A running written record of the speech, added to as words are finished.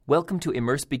Welcome to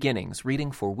Immerse Beginnings,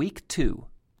 reading for Week 2,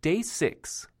 Day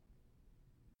 6.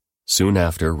 Soon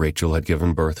after Rachel had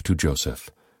given birth to Joseph,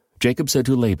 Jacob said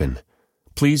to Laban,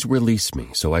 "Please release me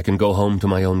so I can go home to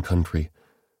my own country.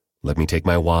 Let me take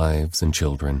my wives and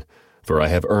children, for I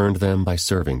have earned them by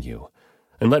serving you,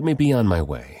 and let me be on my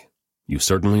way. You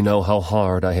certainly know how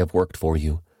hard I have worked for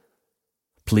you."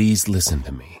 "Please listen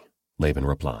to me," Laban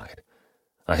replied.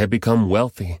 "I have become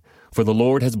wealthy, for the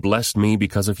Lord has blessed me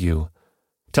because of you.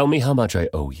 Tell me how much I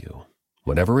owe you.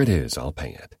 Whatever it is, I'll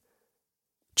pay it."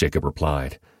 Jacob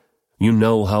replied, "You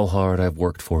know how hard I've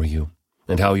worked for you,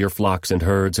 and how your flocks and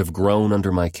herds have grown under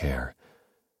my care.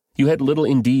 You had little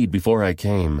indeed before I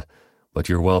came, but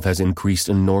your wealth has increased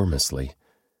enormously.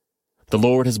 The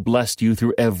Lord has blessed you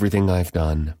through everything I've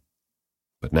done.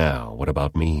 But now, what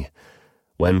about me?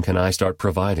 When can I start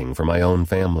providing for my own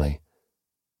family?"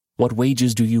 "What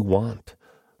wages do you want?"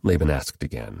 Laban asked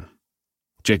again.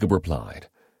 Jacob replied,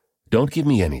 "Don't give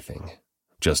me anything.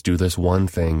 Just do this one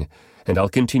thing, and I'll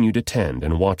continue to tend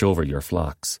and watch over your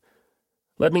flocks.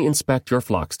 Let me inspect your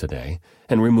flocks today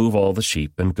and remove all the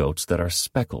sheep and goats that are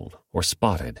speckled or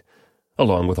spotted,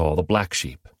 along with all the black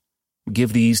sheep.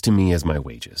 Give these to me as my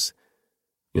wages.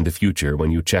 In the future,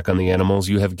 when you check on the animals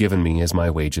you have given me as my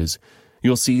wages,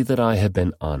 you'll see that I have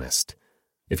been honest.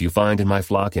 If you find in my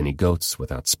flock any goats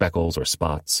without speckles or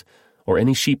spots, or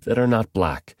any sheep that are not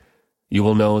black, you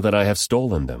will know that I have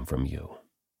stolen them from you."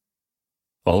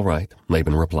 "All right,"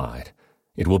 Laban replied.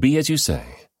 "It will be as you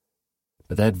say."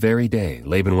 But that very day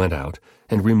Laban went out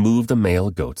and removed the male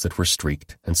goats that were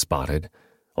streaked and spotted,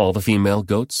 all the female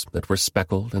goats that were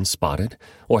speckled and spotted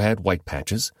or had white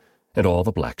patches, and all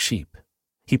the black sheep.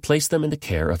 He placed them in the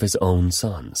care of his own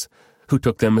sons, who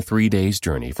took them a 3 days'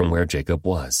 journey from where Jacob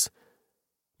was.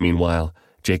 Meanwhile,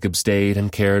 Jacob stayed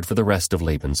and cared for the rest of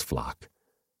Laban's flock.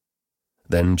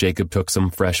 Then Jacob took some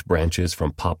fresh branches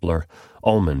from poplar,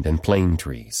 almond, and plane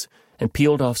trees, and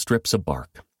peeled off strips of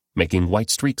bark, making white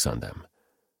streaks on them.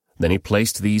 Then he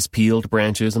placed these peeled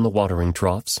branches in the watering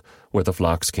troughs, where the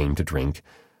flocks came to drink,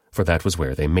 for that was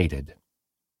where they mated.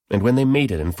 And when they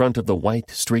mated in front of the white,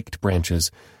 streaked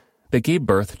branches, they gave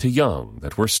birth to young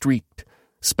that were streaked,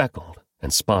 speckled,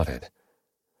 and spotted.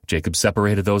 Jacob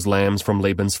separated those lambs from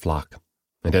Laban's flock,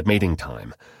 and at mating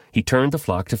time, he turned the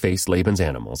flock to face Laban's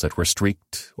animals that were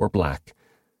streaked or black.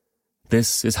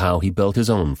 This is how he built his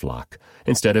own flock,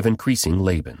 instead of increasing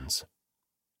Laban's.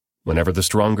 Whenever the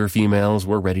stronger females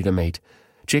were ready to mate,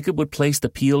 Jacob would place the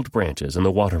peeled branches in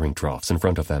the watering troughs in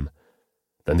front of them.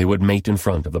 Then they would mate in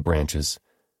front of the branches.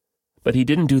 But he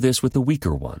didn't do this with the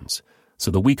weaker ones,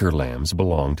 so the weaker lambs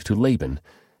belonged to Laban,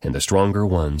 and the stronger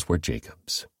ones were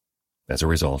Jacob's. As a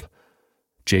result,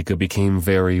 Jacob became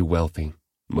very wealthy,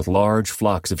 with large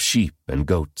flocks of sheep and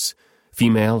goats,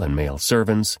 female and male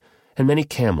servants, and many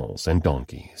camels and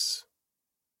donkeys.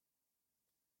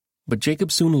 But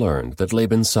Jacob soon learned that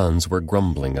Laban's sons were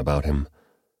grumbling about him.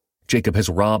 "Jacob has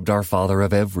robbed our father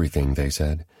of everything," they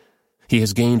said. "He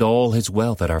has gained all his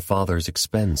wealth at our father's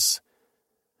expense."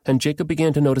 And Jacob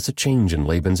began to notice a change in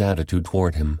Laban's attitude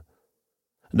toward him.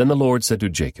 Then the Lord said to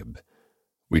Jacob,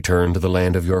 "Return to the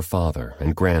land of your father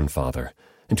and grandfather,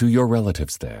 and to your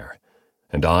relatives there,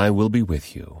 and I will be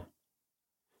with you."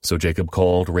 So Jacob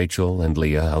called Rachel and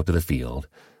Leah out to the field,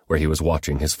 where he was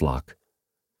watching his flock.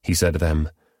 He said to them,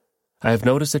 "I have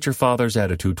noticed that your father's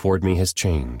attitude toward me has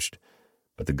changed,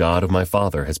 but the God of my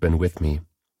father has been with me.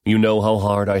 You know how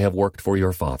hard I have worked for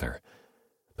your father,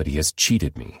 but he has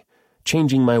cheated me,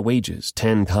 changing my wages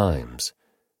 10 times.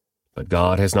 But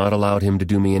God has not allowed him to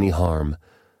do me any harm,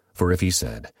 for if he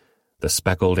said, 'The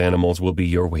speckled animals will be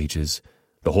your wages,'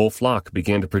 the whole flock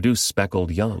began to produce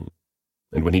speckled young.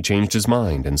 And when he changed his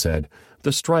mind and said,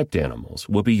 'The striped animals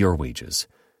will be your wages,'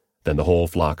 then the whole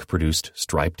flock produced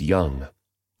striped young.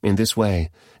 In this way,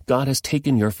 God has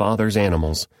taken your father's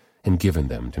animals and given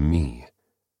them to me."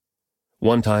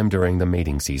 One time during the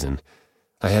mating season,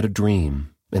 I had a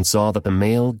dream and saw that the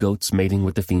male goats mating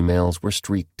with the females were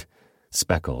streaked,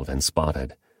 speckled, and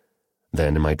spotted.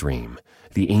 Then in my dream,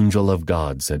 the angel of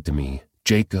God said to me,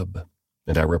 "Jacob,"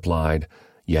 and I replied,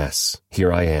 "Yes,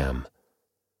 here I am."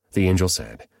 The angel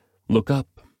said, "Look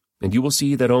up, and you will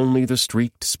see that only the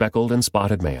streaked, speckled, and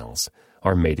spotted males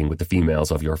are mating with the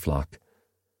females of your flock.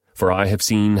 For I have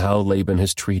seen how Laban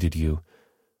has treated you.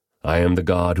 I am the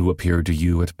God who appeared to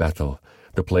you at Bethel,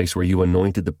 the place where you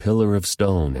anointed the pillar of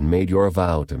stone and made your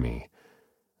vow to me.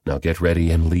 Now get ready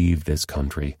and leave this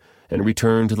country, and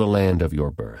return to the land of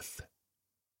your birth."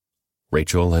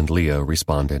 Rachel and Leah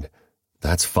responded,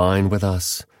 "That's fine with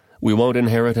us. We won't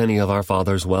inherit any of our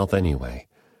father's wealth anyway.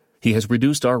 He has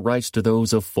reduced our rights to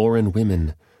those of foreign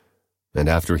women. And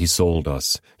after he sold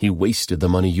us, he wasted the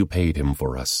money you paid him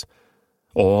for us.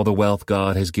 All the wealth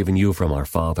God has given you from our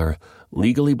father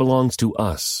legally belongs to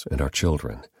us and our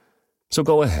children. So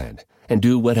go ahead and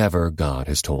do whatever God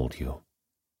has told you."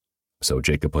 So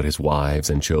Jacob put his wives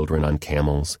and children on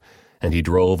camels, and he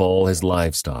drove all his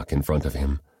livestock in front of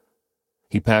him.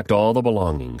 He packed all the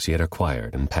belongings he had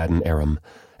acquired in Paddan Aram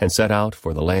and set out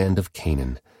for the land of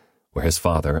Canaan, where his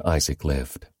father Isaac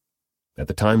lived. At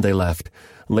the time they left,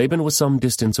 Laban was some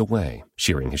distance away,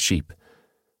 shearing his sheep.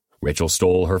 Rachel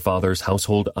stole her father's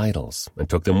household idols and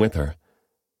took them with her.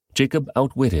 Jacob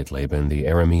outwitted Laban the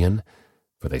Aramean,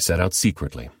 for they set out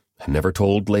secretly and never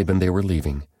told Laban they were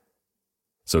leaving.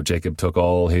 So Jacob took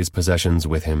all his possessions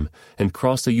with him and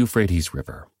crossed the Euphrates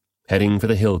River, heading for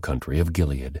the hill country of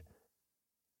Gilead.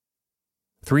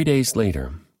 3 days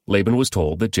later, Laban was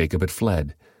told that Jacob had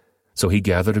fled, so he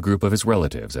gathered a group of his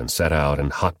relatives and set out in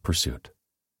hot pursuit.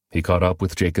 He caught up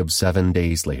with Jacob 7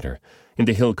 days later in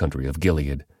the hill country of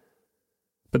Gilead.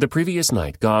 But the previous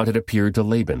night God had appeared to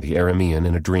Laban the Aramean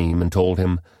in a dream and told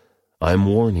him, "I'm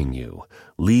warning you,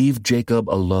 leave Jacob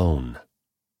alone."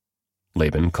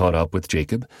 Laban caught up with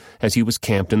Jacob as he was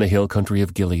camped in the hill country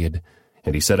of Gilead,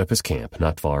 and he set up his camp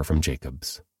not far from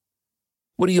Jacob's.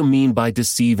 "What do you mean by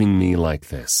deceiving me like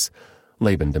this?"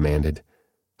 Laban demanded.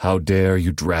 "How dare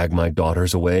you drag my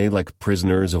daughters away like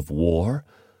prisoners of war?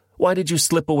 Why did you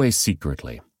slip away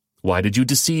secretly? Why did you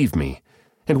deceive me?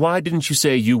 And why didn't you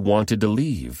say you wanted to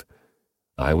leave?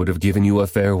 I would have given you a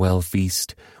farewell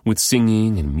feast, with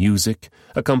singing and music,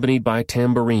 accompanied by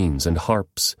tambourines and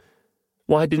harps.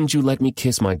 Why didn't you let me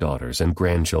kiss my daughters and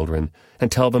grandchildren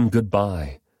and tell them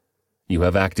goodbye? You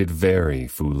have acted very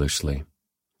foolishly.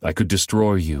 I could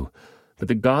destroy you, but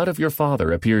the God of your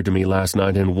father appeared to me last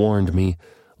night and warned me,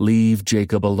 'Leave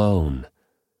Jacob alone.'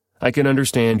 I can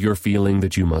understand your feeling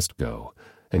that you must go,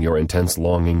 and your intense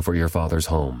longing for your father's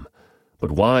home.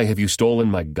 But why have you stolen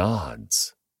my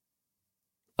gods?"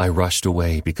 "I rushed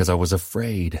away because I was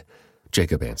afraid,"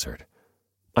 Jacob answered.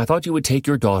 "I thought you would take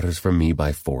your daughters from me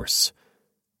by force.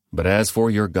 But as for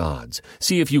your gods,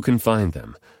 see if you can find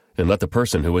them, and let the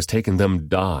person who has taken them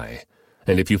die.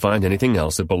 And if you find anything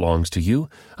else that belongs to you,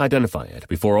 identify it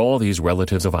before all these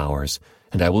relatives of ours,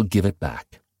 and I will give it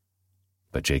back."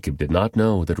 But Jacob did not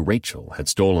know that Rachel had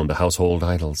stolen the household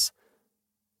idols.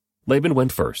 Laban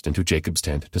went first into Jacob's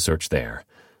tent to search there,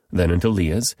 then into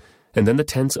Leah's, and then the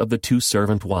tents of the 2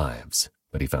 servant wives,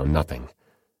 but he found nothing.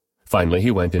 Finally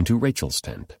he went into Rachel's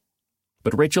tent.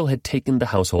 But Rachel had taken the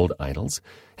household idols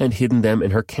and hidden them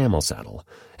in her camel saddle,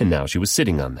 and now she was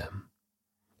sitting on them.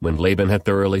 When Laban had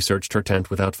thoroughly searched her tent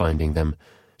without finding them,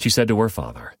 she said to her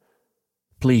father,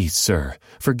 "Please, sir,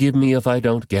 forgive me if I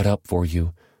don't get up for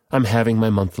you. I'm having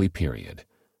my monthly period."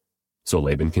 So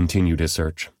Laban continued his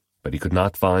search, but he could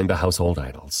not find the household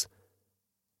idols.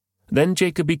 Then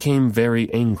Jacob became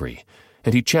very angry,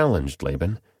 and he challenged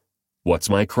Laban. "What's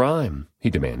my crime?"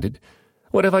 he demanded.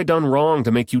 "What have I done wrong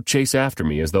to make you chase after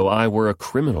me as though I were a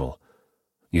criminal?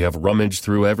 You have rummaged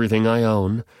through everything I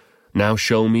own. Now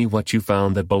show me what you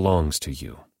found that belongs to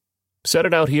you. Set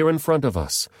it out here in front of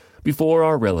us, before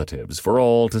our relatives, for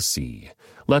all to see.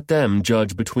 Let them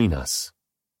judge between us.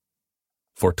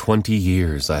 For 20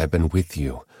 years I have been with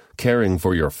you, caring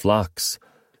for your flocks,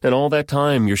 and all that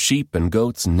time your sheep and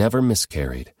goats never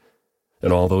miscarried.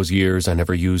 In all those years I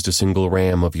never used a single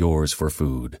ram of yours for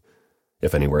food.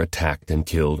 If any were attacked and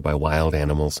killed by wild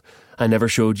animals, I never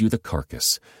showed you the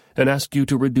carcass, and asked you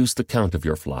to reduce the count of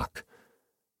your flock.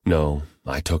 No,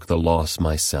 I took the loss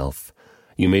myself.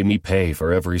 You made me pay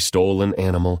for every stolen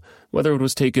animal, whether it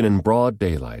was taken in broad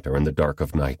daylight or in the dark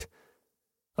of night.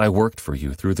 I worked for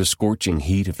you through the scorching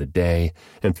heat of the day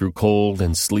and through cold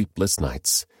and sleepless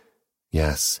nights.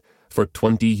 Yes, for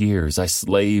 20 years I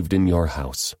slaved in your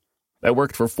house. I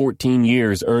worked for 14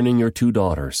 years earning your 2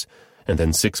 daughters, and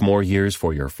then 6 more years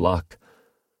for your flock.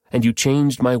 And you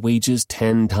changed my wages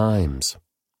 10 times.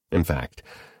 In fact,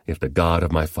 if the God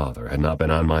of my father had not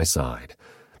been on my side,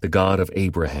 the God of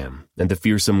Abraham and the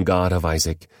fearsome God of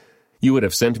Isaac, you would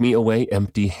have sent me away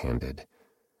empty-handed.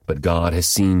 But God has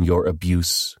seen your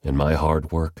abuse and my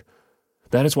hard work.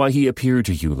 That is why he appeared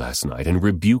to you last night and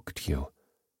rebuked you.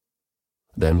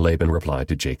 Then Laban replied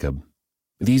to Jacob,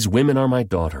 These women are my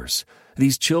daughters,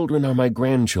 these children are my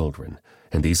grandchildren,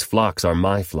 and these flocks are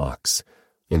my flocks.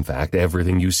 In fact,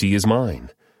 everything you see is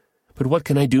mine. But what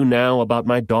can I do now about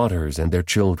my daughters and their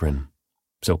children?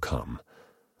 So come,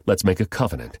 let's make a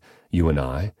covenant, you and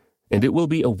I, and it will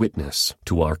be a witness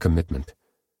to our commitment.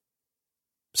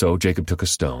 So Jacob took a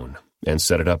stone and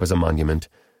set it up as a monument.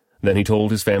 Then he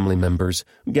told his family members,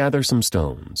 Gather some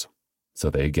stones. So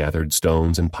they gathered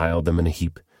stones and piled them in a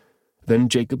heap. Then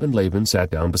Jacob and Laban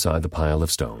sat down beside the pile of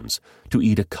stones to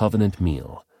eat a covenant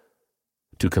meal.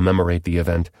 To commemorate the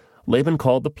event, Laban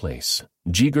called the place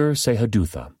Jegar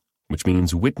Sahadutha, which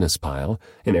means witness pile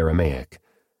in Aramaic,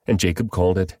 and Jacob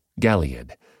called it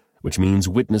Galeed, which means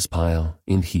witness pile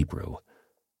in Hebrew.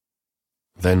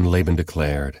 Then Laban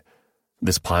declared,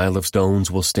 "This pile of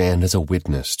stones will stand as a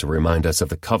witness to remind us of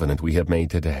the covenant we have made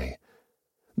today."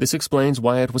 This explains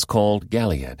why it was called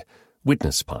Galeed,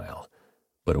 witness pile,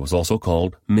 but it was also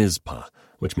called Mizpah,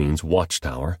 which means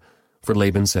watchtower, for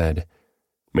Laban said,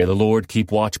 "May the Lord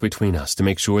keep watch between us to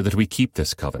make sure that we keep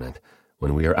this covenant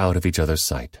when we are out of each other's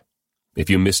sight. If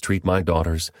you mistreat my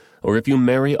daughters, or if you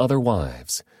marry other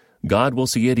wives, God will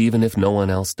see it even if no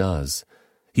one else does.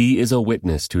 He is a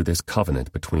witness to this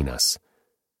covenant between us."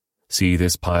 "See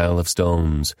this pile of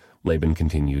stones," Laban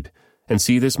continued, "and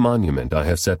see this monument I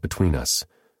have set between us.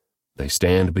 They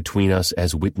stand between us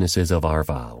as witnesses of our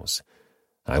vows.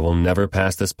 I will never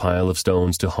pass this pile of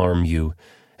stones to harm you,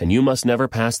 and you must never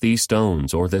pass these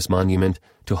stones or this monument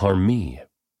to harm me.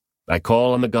 I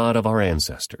call on the God of our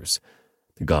ancestors,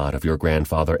 the God of your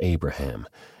grandfather Abraham,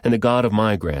 and the God of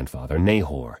my grandfather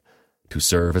Nahor, to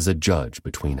serve as a judge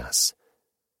between us."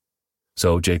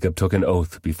 So Jacob took an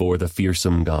oath before the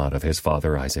fearsome God of his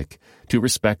father Isaac to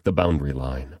respect the boundary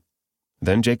line.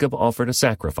 Then Jacob offered a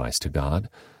sacrifice to God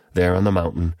there on the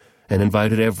mountain and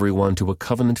invited everyone to a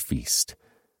covenant feast.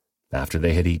 After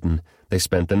they had eaten, they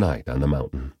spent the night on the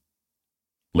mountain.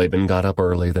 Laban got up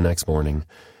early the next morning,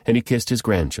 and he kissed his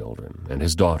grandchildren and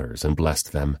his daughters and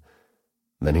blessed them.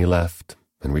 Then he left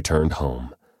and returned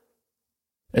home.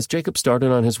 As Jacob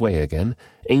started on his way again,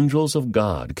 angels of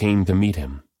God came to meet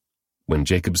him. When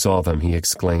Jacob saw them, he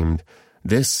exclaimed,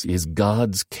 "This is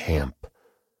God's camp."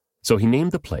 So he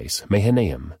named the place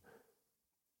Mahanaim.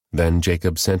 Then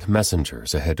Jacob sent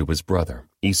messengers ahead to his brother,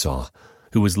 Esau,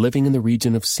 who was living in the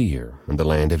region of Seir in the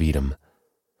land of Edom.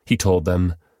 He told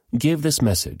them, "Give this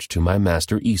message to my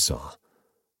master Esau.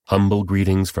 Humble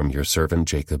greetings from your servant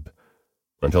Jacob.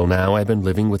 Until now I've been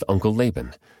living with Uncle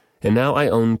Laban, and now I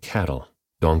own cattle,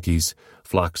 donkeys,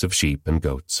 flocks of sheep and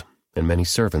goats, and many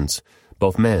servants,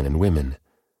 both men and women.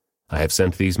 I have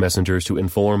sent these messengers to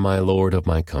inform my lord of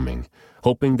my coming,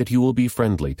 hoping that you will be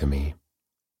friendly to me."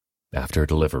 After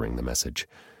delivering the message,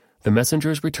 the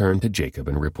messengers returned to Jacob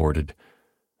and reported,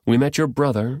 "We met your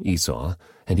brother, Esau,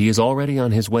 and he is already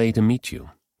on his way to meet you,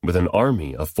 with an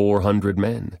army of 400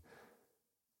 men."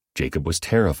 Jacob was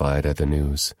terrified at the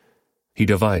news. He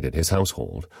divided his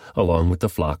household, along with the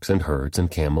flocks and herds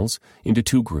and camels, into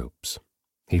 2 groups.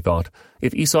 He thought,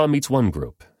 if Esau meets one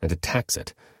group and attacks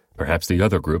it, perhaps the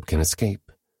other group can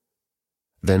escape.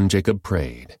 Then Jacob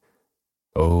prayed,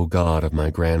 "O God of my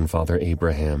grandfather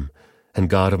Abraham, and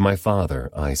God of my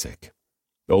father Isaac,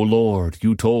 O Lord,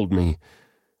 you told me,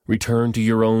 return to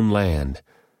your own land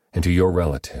and to your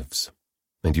relatives,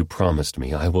 and you promised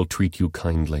me I will treat you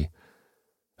kindly.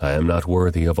 I am not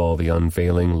worthy of all the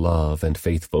unfailing love and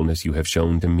faithfulness you have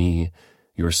shown to me,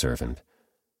 your servant.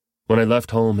 When I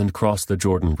left home and crossed the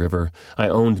Jordan River, I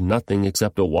owned nothing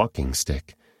except a walking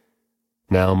stick.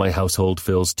 Now my household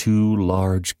fills 2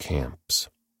 large camps.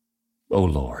 O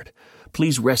Lord,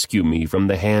 please rescue me from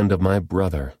the hand of my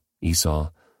brother,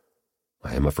 Esau.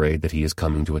 I am afraid that he is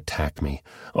coming to attack me,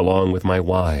 along with my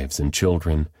wives and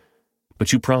children.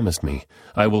 But you promised me,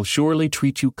 I will surely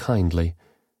treat you kindly,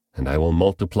 and I will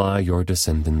multiply your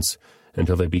descendants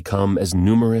until they become as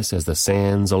numerous as the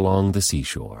sands along the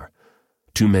seashore,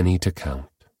 too many to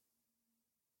count."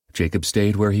 Jacob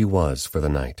stayed where he was for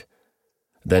the night.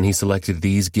 Then he selected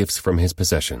these gifts from his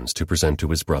possessions to present to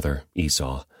his brother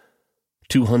Esau: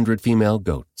 200 female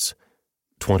goats,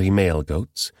 20 male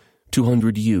goats,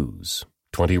 200 ewes,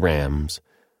 20 rams,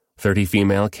 30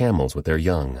 female camels with their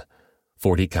young,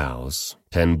 40 cows,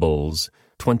 10 bulls,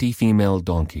 20 female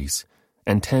donkeys,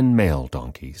 and 10 male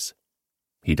donkeys.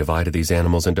 He divided these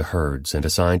animals into herds and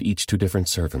assigned each to different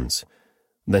servants.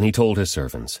 Then he told his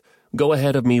servants, "Go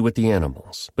ahead of me with the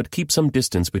animals, but keep some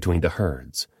distance between the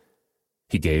herds."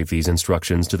 He gave these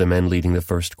instructions to the men leading the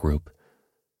first group.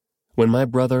 "When my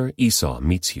brother Esau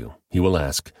meets you, he will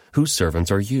ask, 'Whose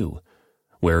servants are you?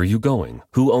 Where are you going?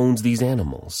 Who owns these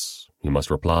animals?' You must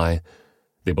reply,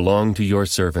 'They belong to your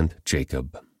servant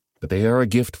Jacob, but they are a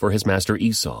gift for his master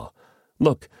Esau.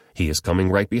 Look, he is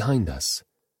coming right behind us.'"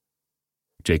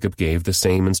 Jacob gave the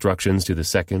same instructions to the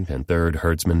second and third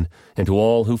herdsmen and to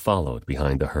all who followed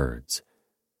behind the herds.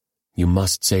 "You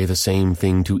must say the same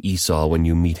thing to Esau when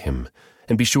you meet him,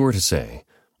 and be sure to say,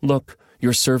 'Look,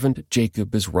 your servant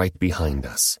Jacob is right behind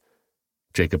us.'"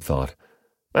 Jacob thought,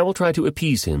 "I will try to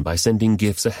appease him by sending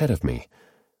gifts ahead of me.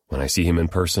 When I see him in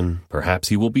person, perhaps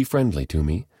he will be friendly to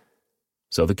me."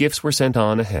 So the gifts were sent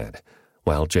on ahead,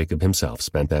 while Jacob himself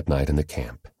spent that night in the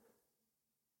camp.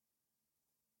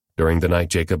 During the night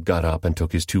Jacob got up and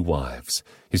took his 2 wives,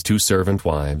 his 2 servant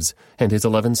wives, and his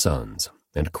 11 sons,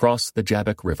 and crossed the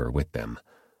Jabbok River with them.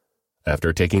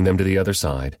 After taking them to the other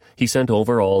side, he sent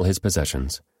over all his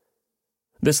possessions.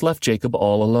 This left Jacob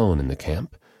all alone in the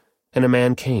camp, and a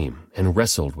man came and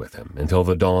wrestled with him until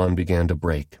the dawn began to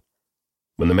break.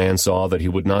 When the man saw that he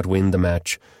would not win the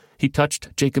match, he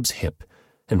touched Jacob's hip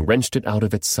and wrenched it out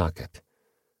of its socket.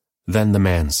 Then the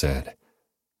man said,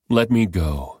 "Let me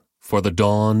go, for the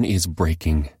dawn is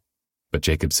breaking." But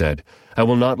Jacob said, "I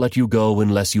will not let you go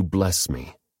unless you bless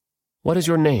me." "What is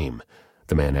your name?"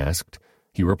 the man asked.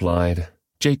 He replied,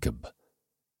 "Jacob."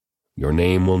 "Your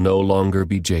name will no longer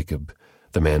be Jacob,"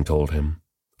 the man told him.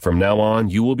 "From now on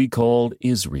you will be called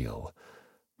Israel,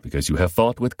 because you have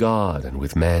fought with God and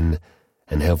with men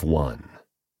and have won."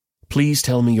 "Please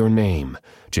tell me your name,"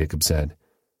 Jacob said.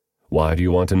 "Why do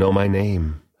you want to know my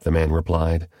name?" the man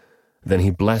replied. Then he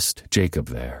blessed Jacob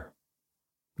there.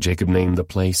 Jacob named the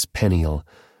place Peniel,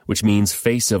 which means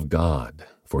face of God,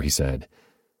 for he said,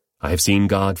 "I have seen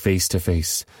God face to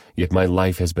face, yet my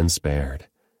life has been spared."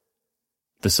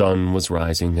 The sun was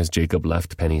rising as Jacob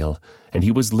left Peniel, and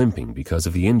he was limping because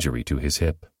of the injury to his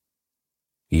hip.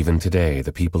 Even today,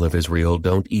 the people of Israel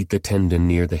don't eat the tendon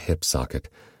near the hip socket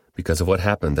because of what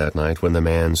happened that night when the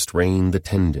man strained the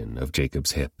tendon of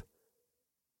Jacob's hip.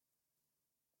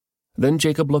 Then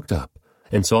Jacob looked up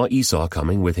and saw Esau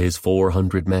coming with his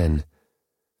 400 men.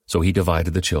 So he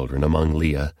divided the children among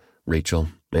Leah, Rachel,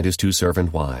 and his 2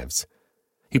 servant wives.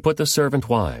 He put the servant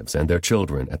wives and their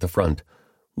children at the front,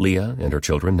 Leah and her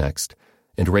children next,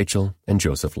 and Rachel and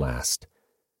Joseph last.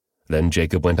 Then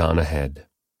Jacob went on ahead.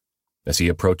 As he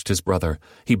approached his brother,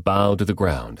 he bowed to the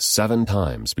ground 7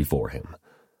 times before him.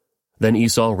 Then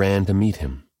Esau ran to meet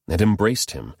him and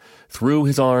embraced him, threw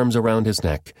his arms around his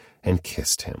neck, and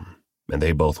kissed him, and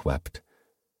they both wept.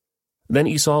 Then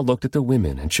Esau looked at the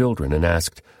women and children and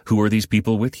asked, "Who are these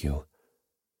people with you?"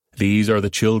 "These are the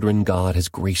children God has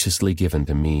graciously given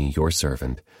to me, your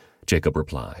servant," Jacob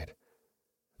replied.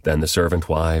 Then the servant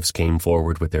wives came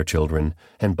forward with their children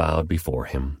and bowed before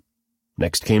him.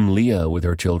 Next came Leah with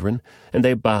her children, and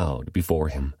they bowed before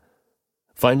him.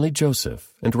 Finally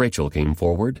Joseph and Rachel came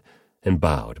forward and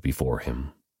bowed before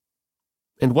him.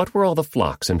 "And what were all the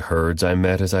flocks and herds I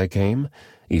met as I came?"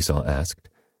 Esau asked.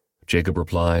 Jacob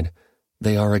replied,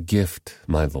 "They are a gift,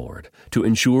 my lord, to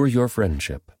ensure your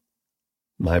friendship."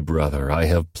 "My brother, I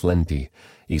have plenty,"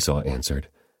 Esau answered.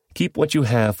 "Keep what you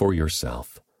have for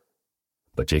yourself."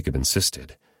 But Jacob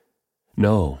insisted,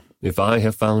 "No, if I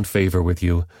have found favor with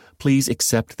you, please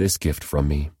accept this gift from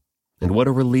me. And what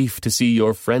a relief to see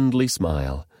your friendly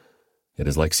smile. It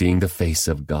is like seeing the face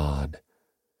of God.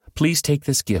 Please take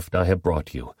this gift I have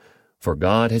brought you, for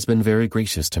God has been very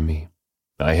gracious to me.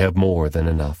 I have more than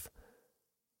enough."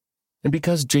 And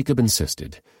because Jacob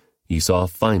insisted, Esau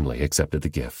finally accepted the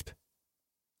gift.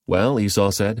 "Well," Esau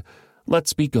said,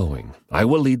 "let's be going. I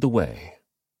will lead the way."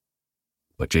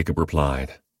 But Jacob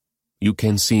replied, "You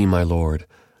can see, my lord,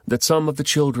 that some of the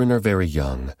children are very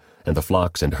young, and the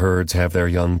flocks and herds have their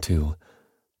young too.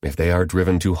 If they are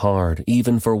driven too hard,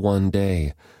 even for one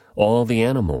day, all the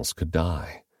animals could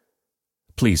die.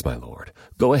 Please, my lord,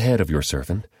 go ahead of your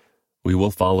servant. We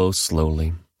will follow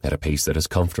slowly, at a pace that is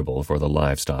comfortable for the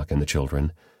livestock and the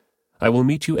children. I will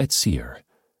meet you at Seir."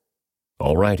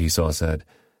 "All right," Esau said,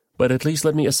 "but at least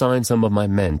let me assign some of my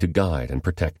men to guide and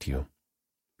protect you."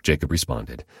 Jacob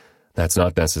responded, "That's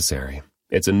not necessary.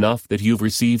 It's enough that you've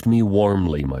received me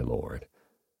warmly, my lord."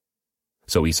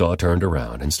 So Esau turned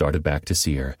around and started back to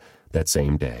Seir that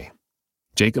same day.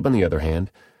 Jacob, on the other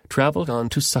hand, traveled on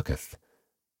to Succoth.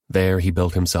 There he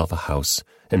built himself a house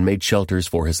and made shelters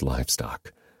for his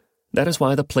livestock. That is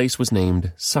why the place was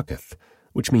named Succoth,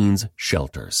 which means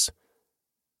shelters.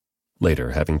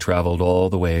 Later, having traveled all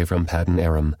the way from Paddan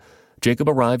Aram, Jacob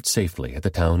arrived safely at the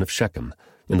town of Shechem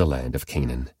in the land of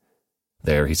Canaan.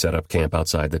 There he set up camp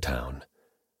outside the town.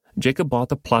 Jacob bought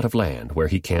the plot of land where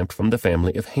he camped from the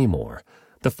family of Hamor,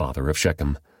 the father of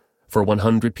Shechem, for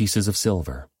 100 pieces of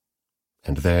silver.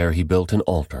 And there he built an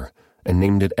altar and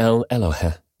named it El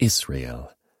Elohe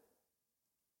Israel.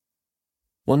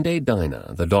 One day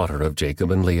Dinah, the daughter of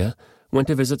Jacob and Leah, went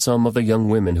to visit some of the young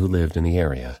women who lived in the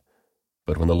area.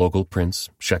 But when the local prince,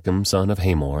 Shechem, son of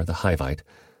Hamor, the Hivite,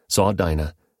 saw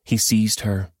Dinah, he seized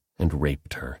her and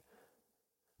raped her.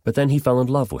 But then he fell in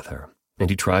love with her, and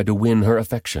he tried to win her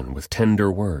affection with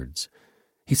tender words.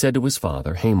 He said to his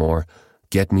father, Hamor,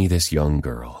 "Get me this young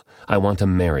girl. I want to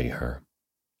marry her."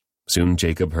 Soon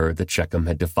Jacob heard that Shechem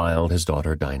had defiled his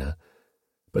daughter Dinah.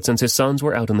 But since his sons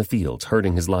were out in the fields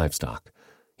herding his livestock,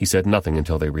 He said nothing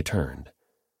until they returned.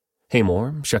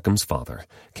 Hamor, Shechem's father,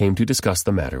 came to discuss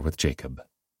the matter with Jacob.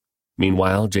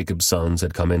 Meanwhile, Jacob's sons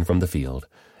had come in from the field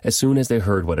as soon as they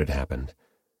heard what had happened.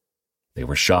 They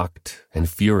were shocked and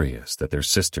furious that their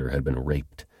sister had been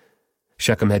raped.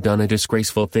 Shechem had done a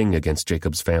disgraceful thing against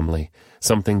Jacob's family,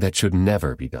 something that should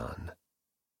never be done.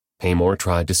 Hamor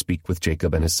tried to speak with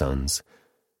Jacob and his sons.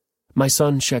 "My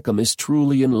son Shechem is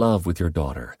truly in love with your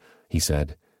daughter," he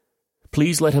said.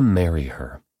 "Please let him marry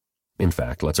her. In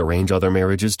fact, let's arrange other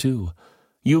marriages too.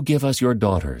 You give us your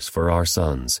daughters for our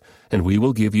sons, and we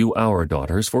will give you our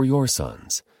daughters for your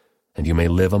sons. And you may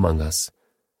live among us.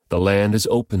 The land is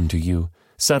open to you.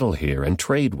 Settle here and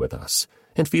trade with us,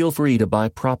 and feel free to buy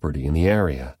property in the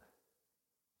area."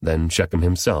 Then Shechem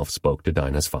himself spoke to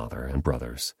Dinah's father and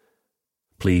brothers.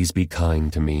 "Please be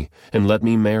kind to me, and let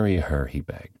me marry her," he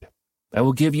begged. "I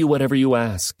will give you whatever you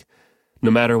ask.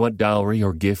 No matter what dowry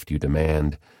or gift you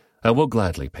demand, I will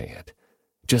gladly pay it.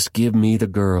 Just give me the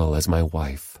girl as my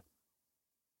wife."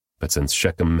 But since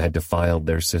Shechem had defiled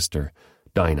their sister,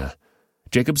 Dinah,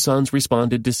 Jacob's sons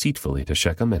responded deceitfully to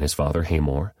Shechem and his father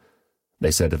Hamor. They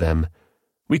said to them,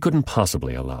 "We couldn't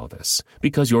possibly allow this,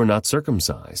 because you're not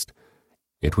circumcised.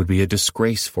 It would be a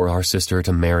disgrace for our sister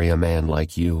to marry a man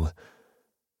like you.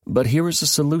 But here is a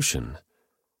solution.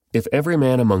 If every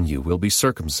man among you will be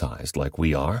circumcised like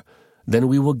we are, then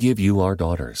we will give you our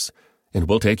daughters, and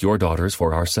we'll take your daughters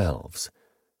for ourselves.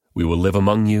 We will live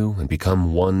among you and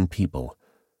become one people.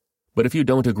 But if you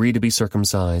don't agree to be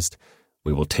circumcised,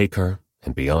 we will take her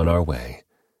and be on our way."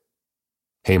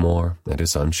 Hamor and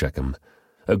his son Shechem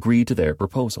agreed to their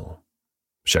proposal.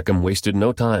 Shechem wasted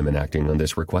no time in acting on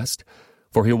this request,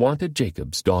 for he wanted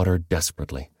Jacob's daughter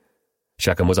desperately.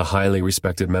 Shechem was a highly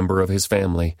respected member of his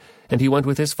family, and he went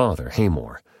with his father,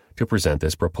 Hamor, to present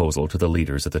this proposal to the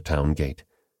leaders at the town gate.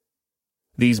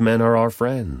 "These men are our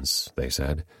friends," they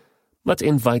said. "Let's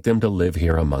invite them to live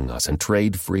here among us and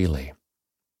trade freely.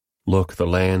 Look, the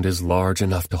land is large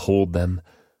enough to hold them.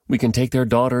 We can take their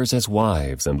daughters as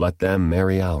wives and let them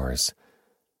marry ours.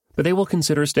 But they will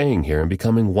consider staying here and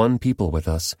becoming one people with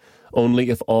us, only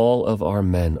if all of our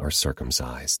men are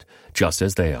circumcised, just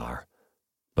as they are.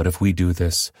 But if we do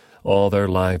this, all their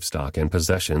livestock and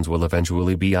possessions will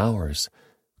eventually be ours.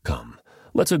 Come,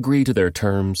 let's agree to their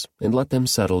terms and let them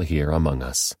settle here among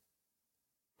us."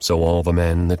 So all the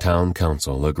men in the town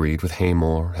council agreed with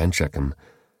Hamor and Shechem,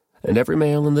 and every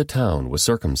male in the town was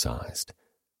circumcised.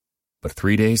 But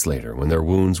 3 days later, when their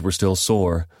wounds were still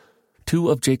sore, 2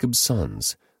 of Jacob's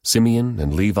sons, Simeon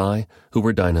and Levi, who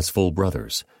were Dinah's full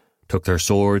brothers, took their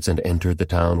swords and entered the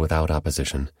town without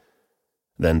opposition.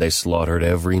 Then they slaughtered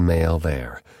every male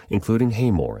there, including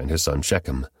Hamor and his son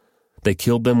Shechem. They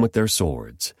killed them with their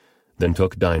swords, then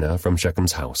took Dinah from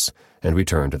Shechem's house and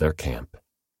returned to their camp.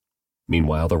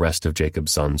 Meanwhile, the rest of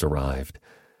Jacob's sons arrived.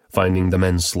 Finding the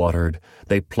men slaughtered,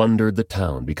 they plundered the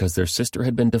town because their sister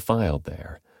had been defiled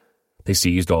there. They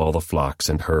seized all the flocks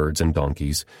and herds and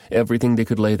donkeys, everything they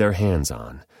could lay their hands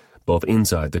on, both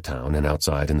inside the town and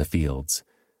outside in the fields.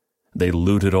 They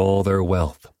looted all their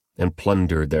wealth and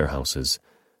plundered their houses.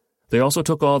 They also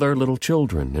took all their little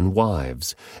children and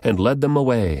wives and led them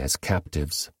away as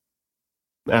captives.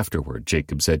 Afterward,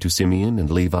 Jacob said to Simeon and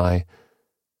Levi,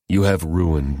 "You have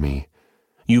ruined me.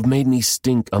 You've made me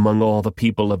stink among all the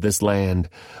people of this land,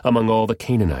 among all the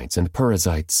Canaanites and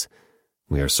Perizzites.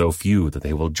 We are so few that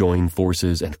they will join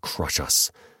forces and crush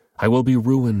us. I will be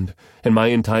ruined, and my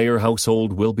entire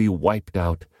household will be wiped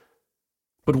out.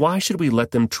 But why should we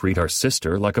let them treat our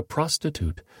sister like a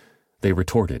prostitute?" They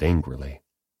retorted angrily.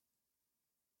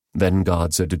 Then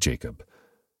God said to Jacob,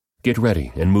 "Get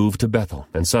ready and move to Bethel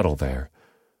and settle there.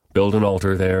 Build an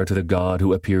altar there to the God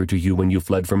who appeared to you when you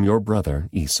fled from your brother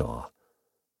Esau."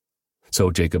 So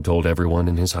Jacob told everyone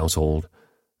in his household,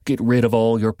 "Get rid of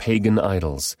all your pagan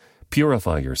idols,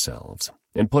 purify yourselves,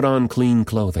 and put on clean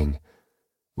clothing.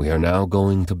 We are now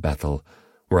going to Bethel,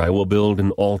 where I will build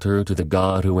an altar to the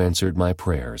God who answered my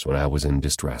prayers when I was in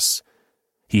distress.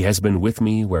 He has been with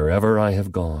me wherever I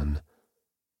have gone."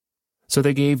 So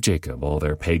they gave Jacob all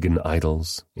their pagan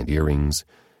idols and earrings,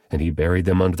 and he buried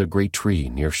them under the great tree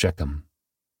near Shechem.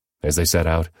 As they set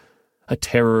out, a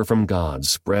terror from God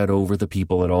spread over the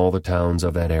people in all the towns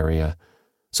of that area,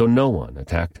 so no one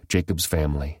attacked Jacob's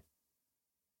family.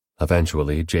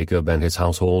 Eventually, Jacob and his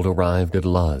household arrived at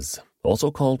Luz,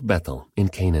 also called Bethel, in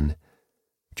Canaan.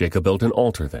 Jacob built an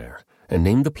altar there and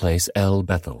named the place El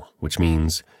Bethel, which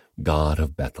means God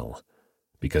of Bethel,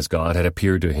 because God had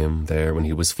appeared to him there when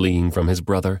he was fleeing from his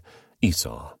brother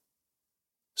Esau.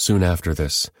 Soon after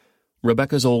this,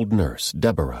 Rebekah's old nurse,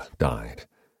 Deborah, died.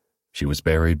 She was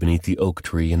buried beneath the oak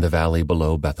tree in the valley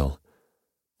below Bethel.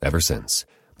 Ever since,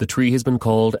 The tree has been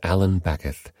called Allon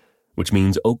Bacuth, which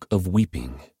means oak of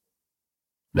weeping.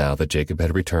 Now that Jacob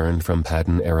had returned from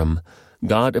Paddan Aram,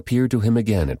 God appeared to him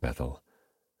again at Bethel.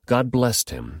 God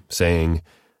blessed him, saying,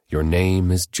 "Your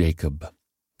name is Jacob,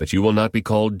 but you will not be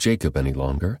called Jacob any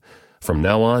longer. From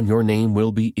now on your name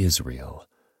will be Israel."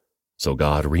 So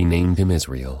God renamed him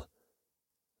Israel.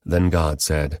 Then God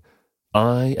said,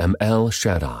 "I am El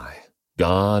Shaddai,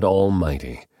 God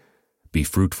Almighty. Be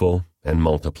fruitful and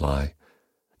multiply.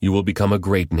 You will become a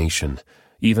great nation,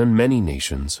 even many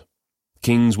nations.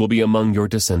 Kings will be among your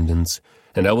descendants,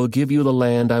 and I will give you the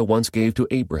land I once gave to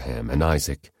Abraham and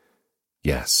Isaac.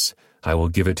 Yes, I will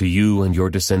give it to you and your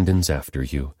descendants after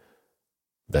you."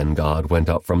 Then God went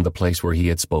up from the place where he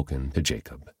had spoken to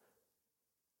Jacob.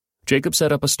 Jacob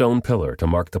set up a stone pillar to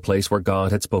mark the place where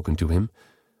God had spoken to him.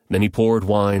 Then he poured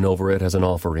wine over it as an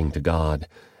offering to God,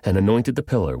 and anointed the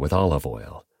pillar with olive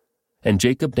oil. And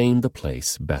Jacob named the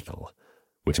place Bethel,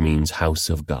 which means house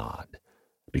of God,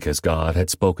 because God had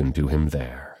spoken to him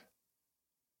there.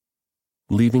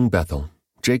 Leaving Bethel,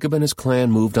 Jacob and his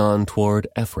clan moved on toward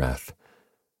Ephrath.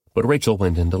 But Rachel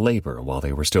went into labor while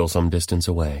they were still some distance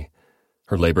away.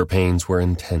 Her labor pains were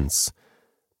intense.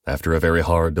 After a very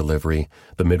hard delivery,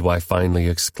 the midwife finally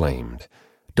exclaimed,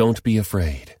 "Don't be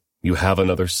afraid. You have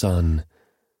another son."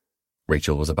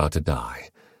 Rachel was about to die,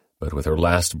 but with her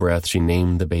last breath she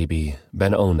named the baby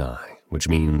Ben-Oni, which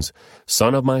means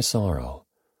son of my sorrow.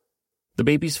 The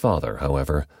baby's father,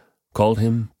 however, called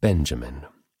him Benjamin,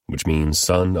 which means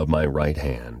son of my right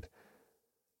hand.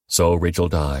 So Rachel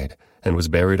died and was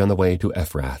buried on the way to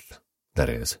Ephrath, that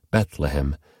is,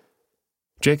 Bethlehem.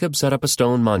 Jacob set up a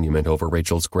stone monument over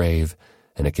Rachel's grave,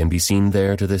 and it can be seen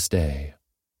there to this day.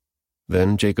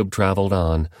 Then Jacob traveled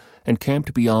on and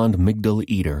camped beyond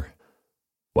Migdal-Eder.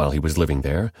 While he was living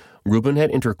there, Reuben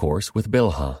had intercourse with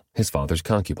Bilhah, his father's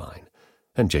concubine,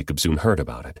 and Jacob soon heard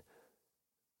about it.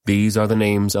 These are the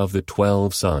names of the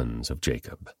 12 sons of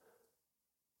Jacob.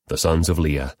 The sons of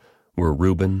Leah were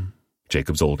Reuben,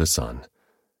 Jacob's oldest son,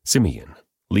 Simeon,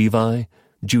 Levi,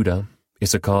 Judah,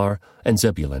 Issachar, and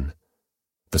Zebulun.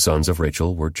 The sons of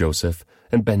Rachel were Joseph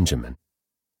and Benjamin.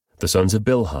 The sons of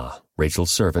Bilhah,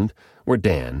 Rachel's servant, were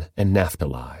Dan and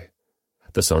Naphtali.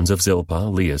 The sons of Zilpah,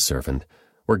 Leah's servant,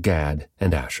 were Gad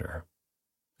and Asher.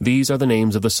 These are the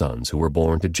names of the sons who were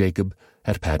born to Jacob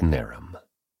at Paddan Aram.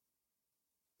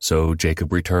 So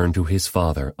Jacob returned to his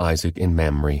father Isaac in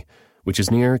Mamre, which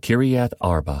is near Kiriath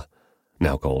Arba,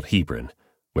 now called Hebron,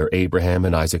 where Abraham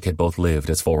and Isaac had both lived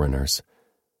as foreigners.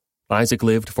 Isaac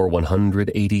lived for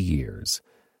 180 years.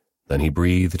 Then he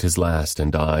breathed his last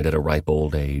and died at a ripe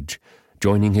old age,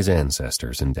 joining his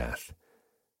ancestors in death.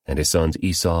 And his sons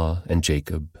Esau and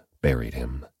Jacob buried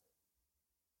him.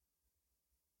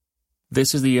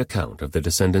 This is the account of the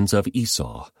descendants of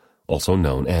Esau, also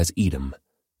known as Edom.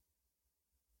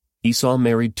 Esau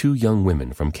married 2 young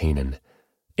women from Canaan,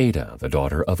 Adah, the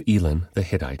daughter of Elon the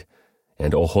Hittite,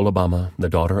 and Oholibamah, the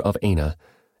daughter of Anah,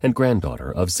 and granddaughter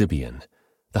of Zibeon,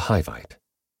 the Hivite.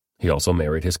 He also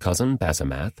married his cousin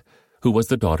Basemath, who was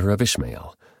the daughter of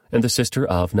Ishmael, and the sister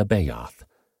of Nebaioth.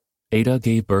 Adah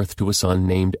gave birth to a son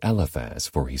named Eliphaz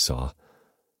for Esau.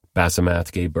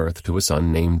 Basemath gave birth to a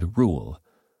son named Reuel.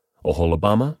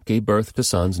 Oholibamah gave birth to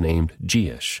sons named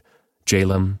Jeush,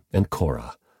 Jalam, and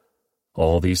Korah.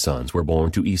 All these sons were born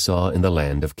to Esau in the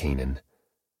land of Canaan.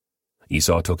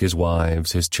 Esau took his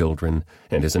wives, his children,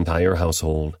 and his entire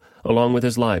household, along with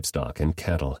his livestock and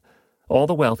cattle, all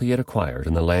the wealth he had acquired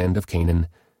in the land of Canaan,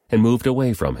 and moved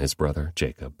away from his brother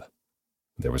Jacob.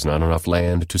 There was not enough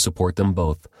land to support them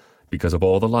both, because of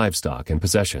all the livestock and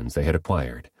possessions they had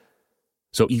acquired.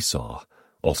 So Esau,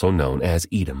 also known as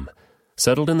Edom,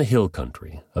 settled in the hill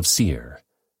country of Seir.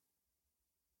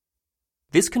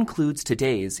 This concludes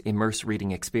today's Immerse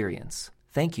Reading Experience.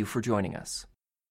 Thank you for joining us.